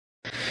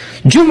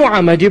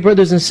Jummah, my dear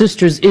brothers and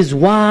sisters, is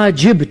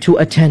wajib to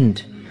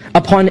attend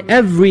upon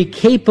every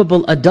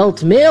capable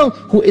adult male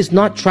who is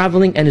not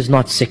traveling and is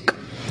not sick.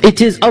 It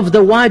is of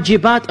the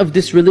wajibat of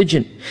this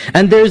religion.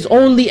 And there is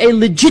only a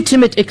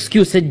legitimate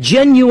excuse, a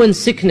genuine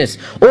sickness,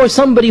 or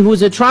somebody who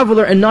is a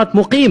traveler and not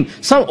muqim,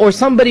 or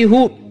somebody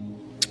who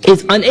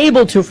is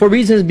unable to, for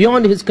reasons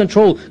beyond his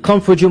control,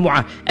 come for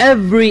Jumu'ah.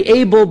 Every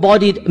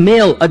able-bodied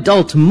male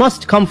adult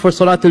must come for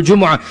Salatul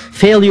Jumu'ah.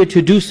 Failure to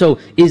do so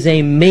is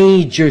a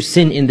major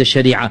sin in the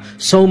Sharia.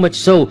 So much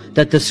so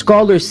that the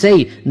scholars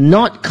say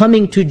not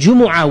coming to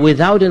Jumu'ah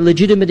without a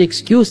legitimate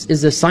excuse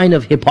is a sign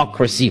of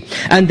hypocrisy.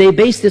 And they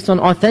base this on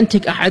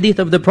authentic hadith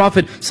of the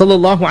Prophet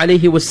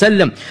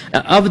ﷺ.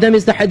 Of them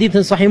is the hadith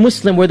in Sahih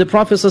Muslim where the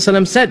Prophet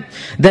ﷺ said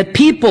that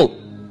people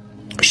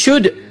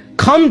should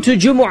come to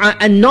Jumu'ah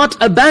and not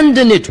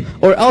abandon it,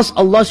 or else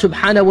Allah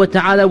subhanahu wa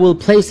ta'ala will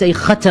place a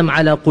khatam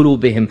ala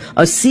qulubihim,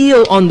 a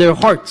seal on their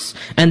hearts,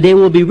 and they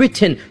will be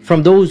written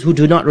from those who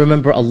do not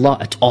remember Allah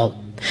at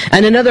all.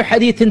 And another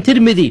hadith in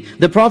Tirmidhi,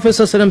 the Prophet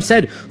ﷺ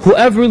said,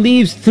 whoever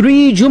leaves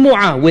 3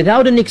 Jumu'ah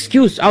without an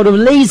excuse, out of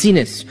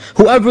laziness,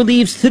 whoever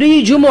leaves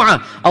 3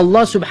 Jumu'ah,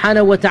 Allah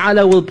subhanahu wa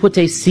ta'ala will put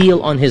a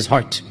seal on his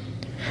heart.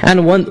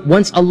 And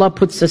once Allah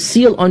puts a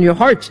seal on your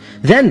heart,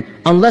 then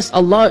unless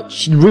Allah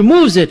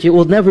removes it, you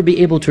will never be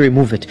able to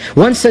remove it.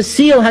 Once a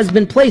seal has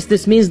been placed,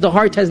 this means the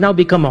heart has now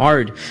become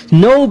hard.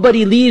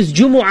 Nobody leaves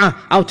Jumu'ah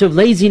out of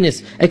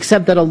laziness,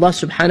 except that Allah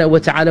subhanahu wa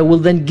ta'ala will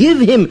then give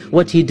him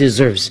what he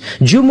deserves.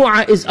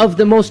 Jumu'ah is of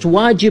the most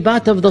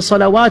wajibat of the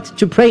salawat,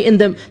 to pray in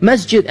the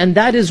masjid, and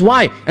that is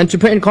why, and to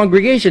pray in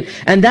congregation,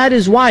 and that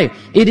is why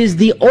it is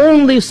the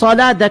only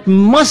salat that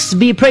must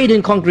be prayed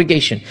in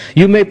congregation.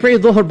 You may pray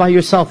dhuhr by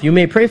yourself, you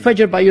may pray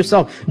Fajr by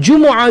yourself.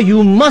 Jumu'ah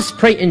you must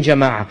pray in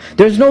jama'ah.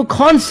 There's no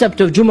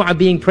concept of Jumu'ah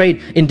being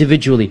prayed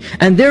individually.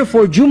 And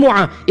therefore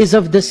Jumu'ah is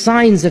of the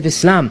signs of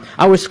Islam.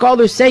 Our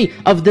scholars say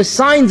of the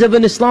signs of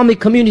an Islamic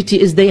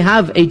community is they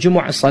have a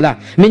Jumu'ah salah.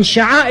 Min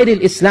sha'a'ir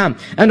al-Islam.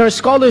 And our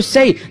scholars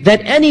say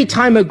that any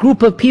time a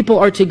group of people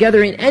are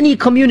together in any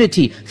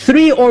community,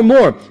 3 or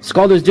more,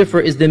 scholars differ,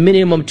 is the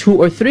minimum 2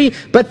 or 3,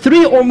 but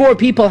 3 or more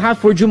people have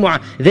for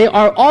Jumu'ah, they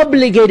are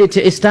obligated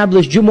to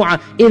establish Jumu'ah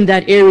in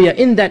that area,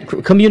 in that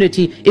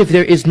community, if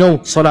there is no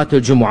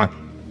Salatul Jumu'ah.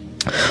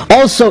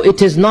 Also,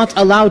 it is not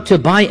allowed to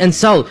buy and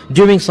sell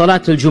during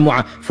Salatul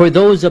Jumu'ah for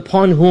those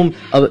upon whom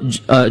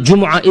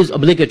Jumu'ah is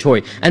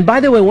obligatory. And by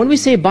the way, when we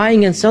say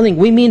buying and selling,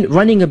 we mean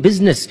running a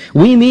business.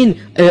 We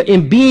mean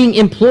in being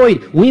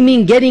employed. We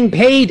mean getting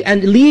paid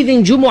and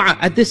leaving Jumu'ah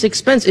at this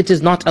expense. It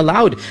is not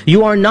allowed.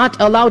 You are not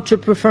allowed to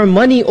prefer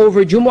money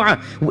over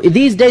Jumu'ah.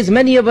 These days,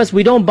 many of us,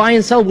 we don't buy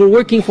and sell. We're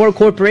working for a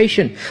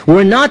corporation.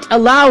 We're not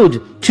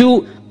allowed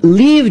to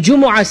leave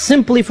Jumu'ah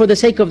simply for the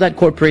sake of that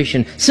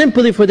corporation,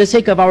 simply for the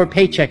sake of our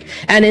paycheck.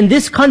 And in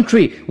this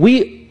country,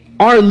 we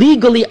are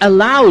legally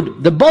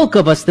allowed, the bulk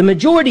of us, the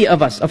majority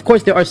of us. Of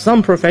course, there are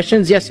some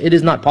professions, yes, it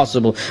is not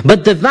possible.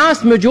 But the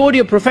vast majority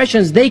of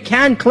professions, they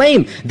can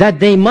claim that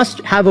they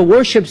must have a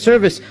worship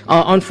service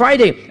on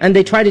Friday, and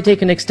they try to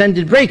take an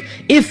extended break.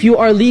 If you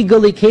are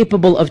legally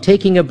capable of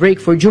taking a break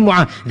for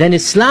Jumu'ah, then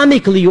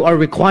Islamically you are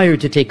required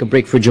to take a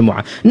break for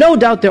Jumu'ah. No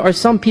doubt there are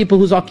some people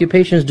whose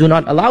occupations do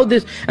not allow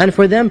this, and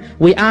for them,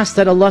 we ask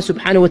that Allah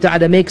subhanahu wa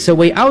ta'ala makes a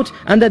way out,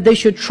 and that they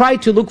should try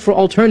to look for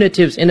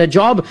alternatives in a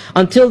job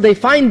until they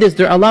find this.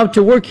 They're allowed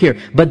to work here,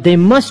 but they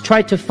must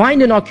try to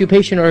find an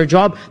occupation or a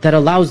job that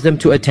allows them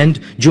to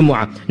attend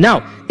Jumu'ah.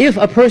 Now, if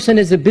a person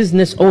is a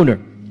business owner,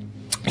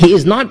 he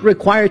is not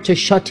required to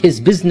shut his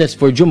business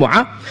for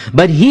Jumu'ah,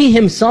 but he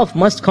himself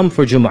must come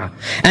for Jumu'ah.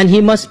 And he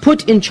must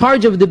put in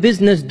charge of the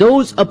business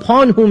those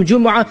upon whom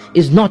Jumu'ah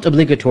is not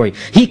obligatory.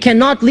 He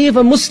cannot leave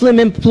a Muslim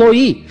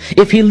employee.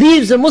 If he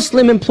leaves a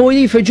Muslim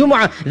employee for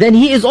Jumu'ah, then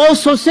he is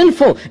also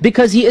sinful,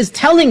 because he is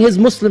telling his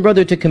Muslim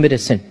brother to commit a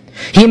sin.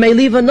 He may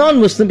leave a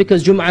non-Muslim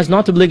because Jumu'ah is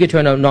not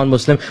obligatory on a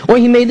non-Muslim, or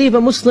he may leave a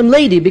Muslim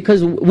lady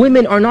because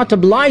women are not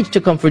obliged to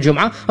come for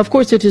Jumu'ah. Of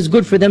course it is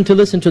good for them to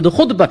listen to the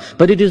khutbah,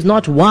 but it is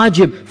not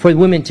wajib for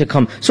women to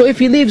come. So if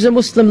he leaves a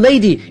Muslim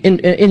lady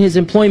in his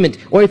employment,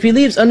 or if he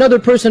leaves another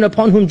person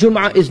upon whom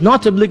Jumu'ah is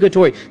not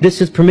obligatory, this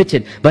is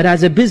permitted. But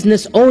as a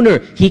business owner,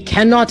 he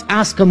cannot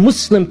ask a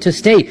Muslim to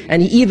stay,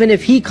 and even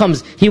if he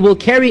comes, he will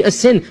carry a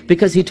sin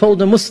because he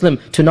told a Muslim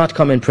to not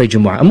come and pray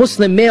Jumu'ah. A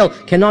Muslim male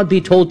cannot be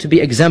told to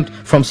be exempt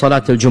from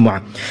Salatul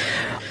Jumu'ah.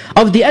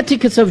 Of the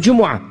etiquettes of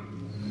Jumu'ah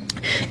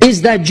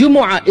is that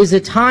Jumu'ah is a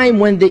time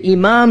when the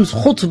Imam's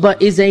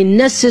khutbah is a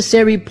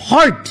necessary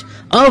part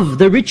of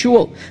the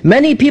ritual.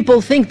 Many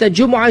people think that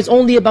Jumu'ah is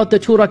only about the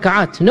 2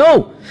 rak'at.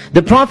 No.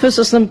 The Prophet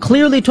ﷺ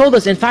clearly told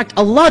us, in fact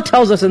Allah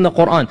tells us in the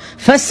Quran,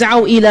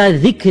 فَاسْعَوْا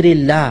إِلَى ذِكْرِ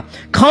اللَّهِ,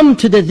 come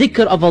to the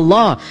dhikr of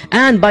Allah.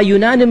 And by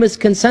unanimous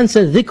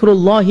consensus,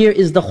 dhikrullah here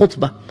is the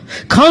khutbah.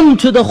 Come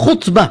to the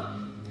khutbah.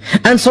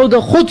 And so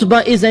the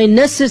khutbah is a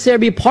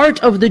necessary part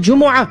of the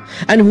Jumu'ah.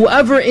 And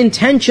whoever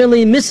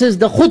intentionally misses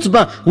the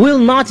khutbah will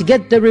not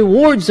get the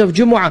rewards of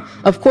Jumu'ah.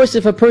 Of course,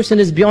 if a person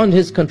is beyond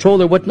his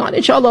control or whatnot,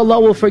 inshallah Allah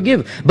will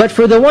forgive. But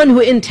for the one who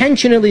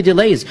intentionally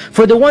delays,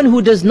 for the one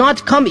who does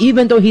not come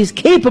even though he's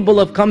capable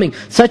of coming,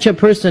 such a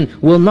person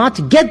will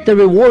not get the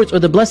rewards or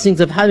the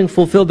blessings of having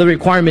fulfilled the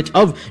requirement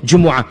of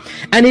Jumu'ah.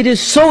 And it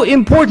is so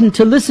important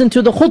to listen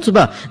to the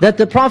khutbah that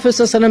the Prophet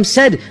ﷺ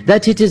said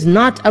that it is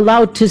not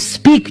allowed to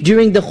speak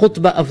during the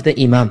khutbah of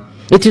the Imam.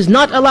 It is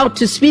not allowed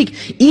to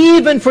speak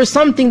even for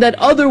something that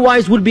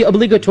otherwise would be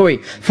obligatory.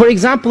 For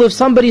example, if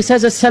somebody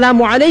says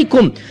Assalamu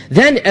alaikum,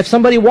 then if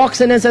somebody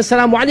walks in and says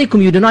Assalamu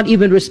alaikum, you do not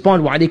even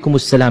respond Wa alaikum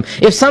assalam.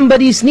 If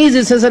somebody sneezes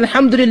and says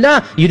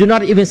Alhamdulillah, you do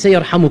not even say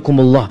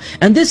Yarhamukumullah.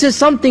 And this is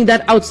something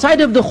that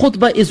outside of the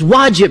khutbah is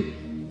wajib.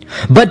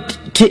 But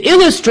to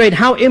illustrate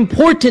how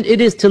important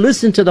it is to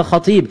listen to the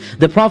khatib,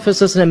 the Prophet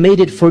ﷺ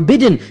made it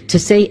forbidden to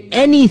say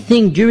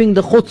anything during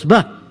the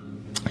khutbah,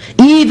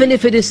 even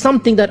if it is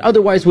something that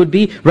otherwise would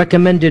be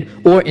recommended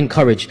or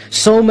encouraged.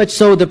 So much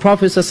so, the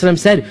Prophet ﷺ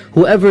said,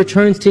 whoever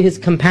turns to his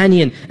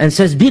companion and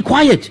says, be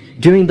quiet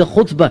during the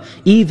khutbah,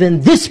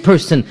 even this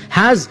person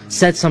has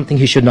said something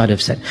he should not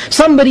have said.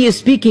 Somebody is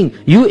speaking,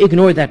 you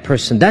ignore that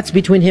person. That's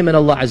between him and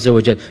Allah Azza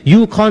wa Jal.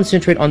 You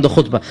concentrate on the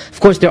khutbah. Of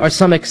course, there are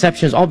some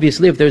exceptions.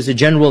 Obviously, if there's a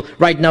general,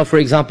 right now, for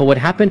example, what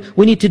happened,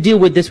 we need to deal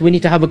with this. We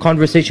need to have a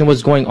conversation,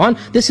 what's going on.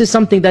 This is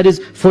something that is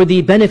for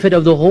the benefit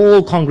of the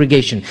whole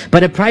congregation.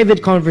 But a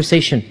private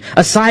conversation,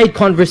 a side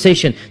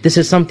conversation, this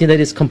is something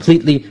that is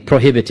completely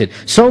prohibited.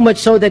 So much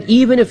so that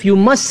even if you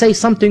must say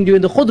something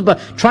during the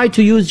khutbah, try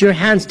to use your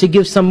hands to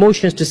give some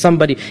motions to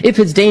somebody. If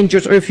it's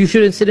dangerous or if you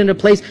shouldn't sit in a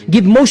place,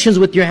 give motions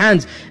with your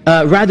hands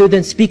rather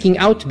than speaking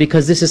out,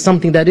 because this is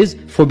something that is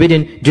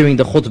forbidden during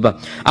the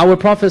khutbah. Our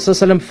Prophet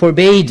ﷺ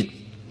forbade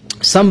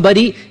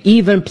somebody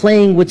even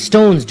playing with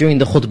stones during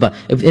the khutbah.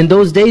 In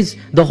those days,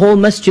 the whole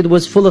masjid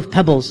was full of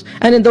pebbles.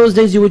 And in those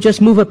days, you would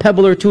just move a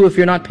pebble or two if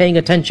you're not paying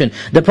attention.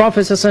 The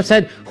Prophet ﷺ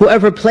said,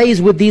 whoever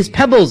plays with these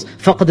pebbles,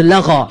 فَقَدْ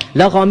لَغَى.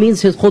 Lagha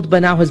means his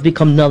khutbah now has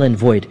become null and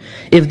void.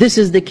 If this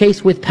is the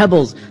case with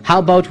pebbles, how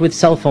about with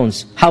cell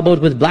phones? How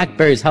about with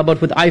Blackberries? How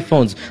about with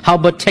iPhones? How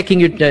about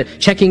checking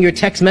your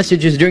text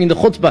messages during the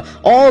khutbah?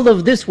 All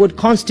of this would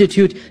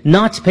constitute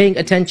not paying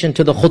attention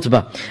to the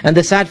khutbah. And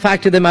the sad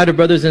fact of the matter,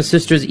 brothers and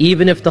sisters,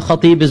 even if the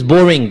khatib is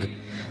boring,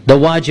 the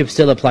wajib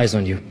still applies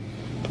on you.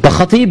 The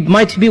khatib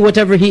might be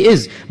whatever he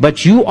is,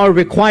 but you are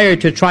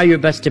required to try your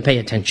best to pay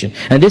attention.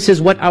 And this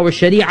is what our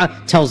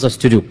sharia tells us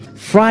to do.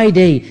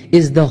 Friday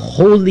is the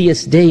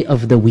holiest day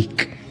of the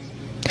week.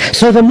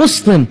 So the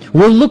Muslim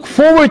will look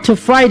forward to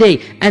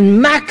Friday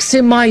and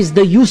maximize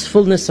the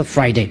usefulness of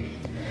Friday.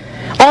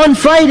 On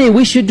Friday,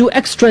 we should do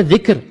extra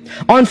dhikr.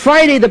 On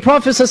Friday, the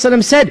Prophet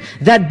ﷺ said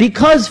that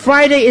because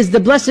Friday is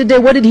the blessed day,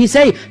 what did he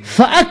say?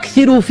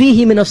 فَأَكْثِرُوا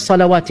فِيهِ مِنَ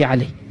الصَّلَوَاتِ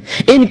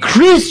عَلَيْهِ.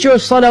 Increase your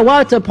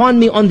salawat upon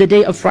me on the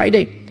day of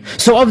Friday.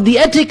 So of the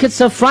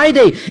etiquettes of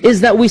Friday is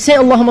that we say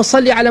Allahumma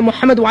salli ala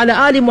Muhammad wa ala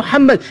ali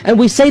Muhammad, and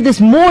we say this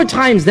more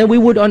times than we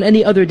would on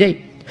any other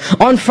day.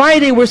 On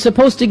Friday, we're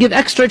supposed to give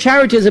extra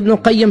charities. Ibn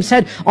al-Qayyim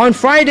said, on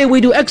Friday we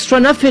do extra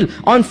nafil.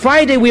 On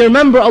Friday we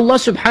remember Allah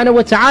subhanahu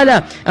wa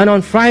ta'ala. And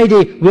on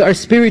Friday we are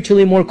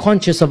spiritually more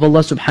conscious of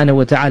Allah subhanahu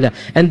wa ta'ala.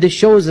 And this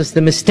shows us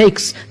the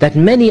mistakes that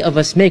many of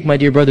us make, my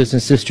dear brothers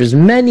and sisters.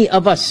 Many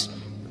of us.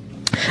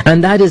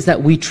 And that is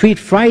that we treat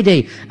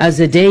Friday as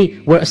a day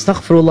where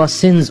astaghfirullah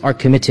sins are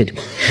committed.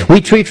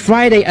 We treat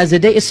Friday as a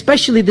day,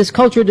 especially this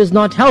culture does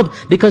not help,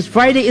 because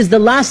Friday is the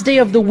last day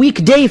of the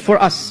weekday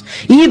for us.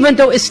 Even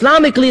though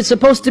Islamically it's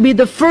supposed to be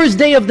the first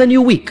day of the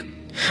new week.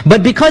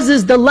 But because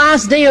it's the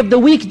last day of the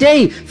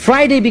weekday,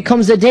 Friday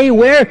becomes a day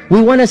where we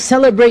want to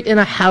celebrate in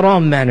a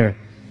haram manner.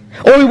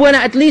 Or we want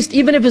to at least,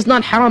 even if it's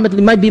not haram, it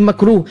might be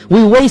makruh.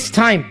 We waste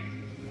time.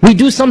 We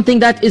do something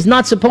that is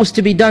not supposed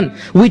to be done.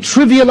 We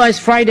trivialize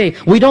Friday.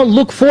 We don't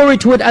look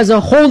forward to it as a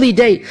holy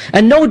day.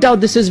 And no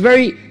doubt this is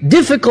very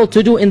difficult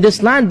to do in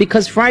this land,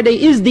 because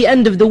Friday is the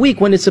end of the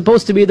week when it's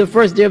supposed to be the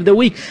first day of the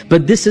week.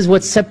 But this is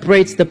what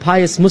separates the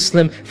pious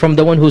Muslim from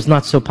the one who's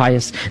not so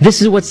pious.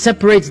 This is what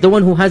separates the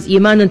one who has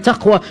iman and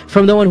taqwa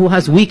from the one who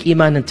has weak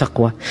iman and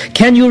taqwa.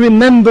 Can you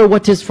remember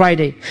what is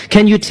Friday?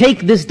 Can you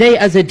take this day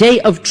as a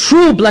day of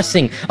true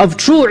blessing, of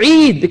true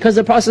Eid? Because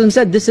the Prophet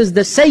said this is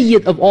the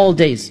Sayyid of all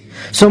days.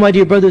 So my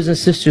dear brothers and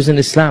sisters in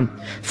Islam,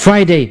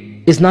 Friday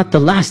is not the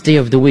last day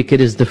of the week,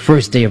 it is the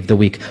first day of the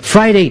week.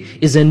 Friday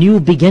is a new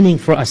beginning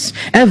for us.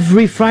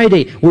 Every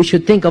Friday we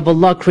should think of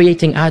Allah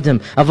creating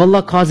Adam, of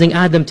Allah causing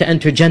Adam to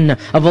enter Jannah,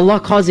 of Allah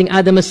causing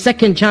Adam a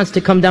second chance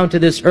to come down to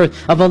this earth,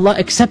 of Allah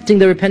accepting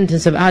the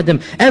repentance of Adam.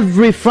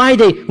 Every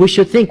Friday we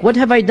should think, what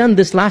have I done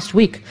this last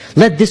week?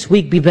 Let this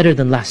week be better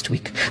than last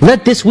week.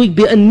 Let this week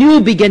be a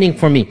new beginning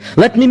for me.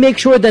 Let me make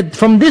sure that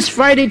from this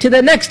Friday to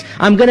the next,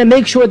 I'm going to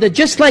make sure that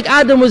just like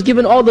Adam was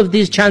given all of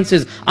these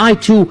chances, I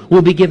too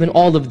will be given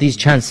all of these these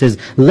chances.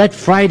 Let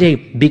Friday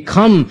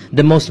become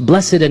the most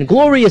blessed and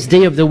glorious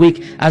day of the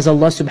week as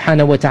Allah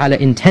subhanahu wa ta'ala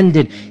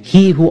intended.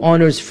 He who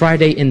honors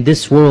Friday in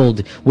this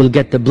world will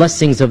get the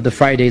blessings of the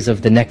Fridays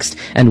of the next.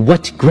 And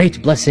what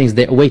great blessings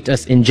they await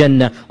us in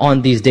Jannah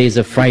on these days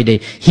of Friday.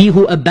 He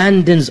who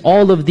abandons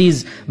all of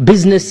these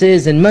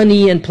businesses and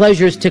money and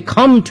pleasures to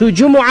come to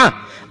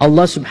Jumu'ah,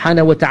 Allah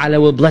subhanahu wa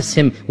ta'ala will bless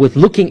him with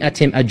looking at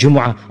him at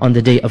Jumu'ah on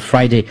the day of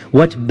Friday.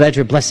 What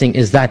better blessing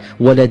is that?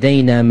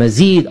 وَلَدَيْنَا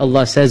مَزِيد.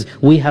 Allah says,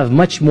 we have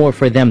much more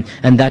for them,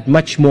 and that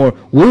much more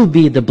will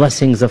be the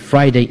blessings of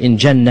Friday in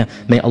Jannah.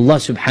 May Allah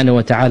subhanahu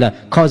wa ta'ala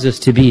cause us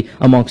to be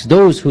amongst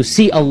those who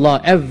see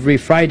Allah every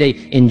Friday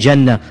in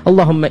Jannah.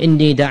 Allahumma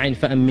inni da'in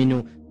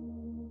fa'aminu.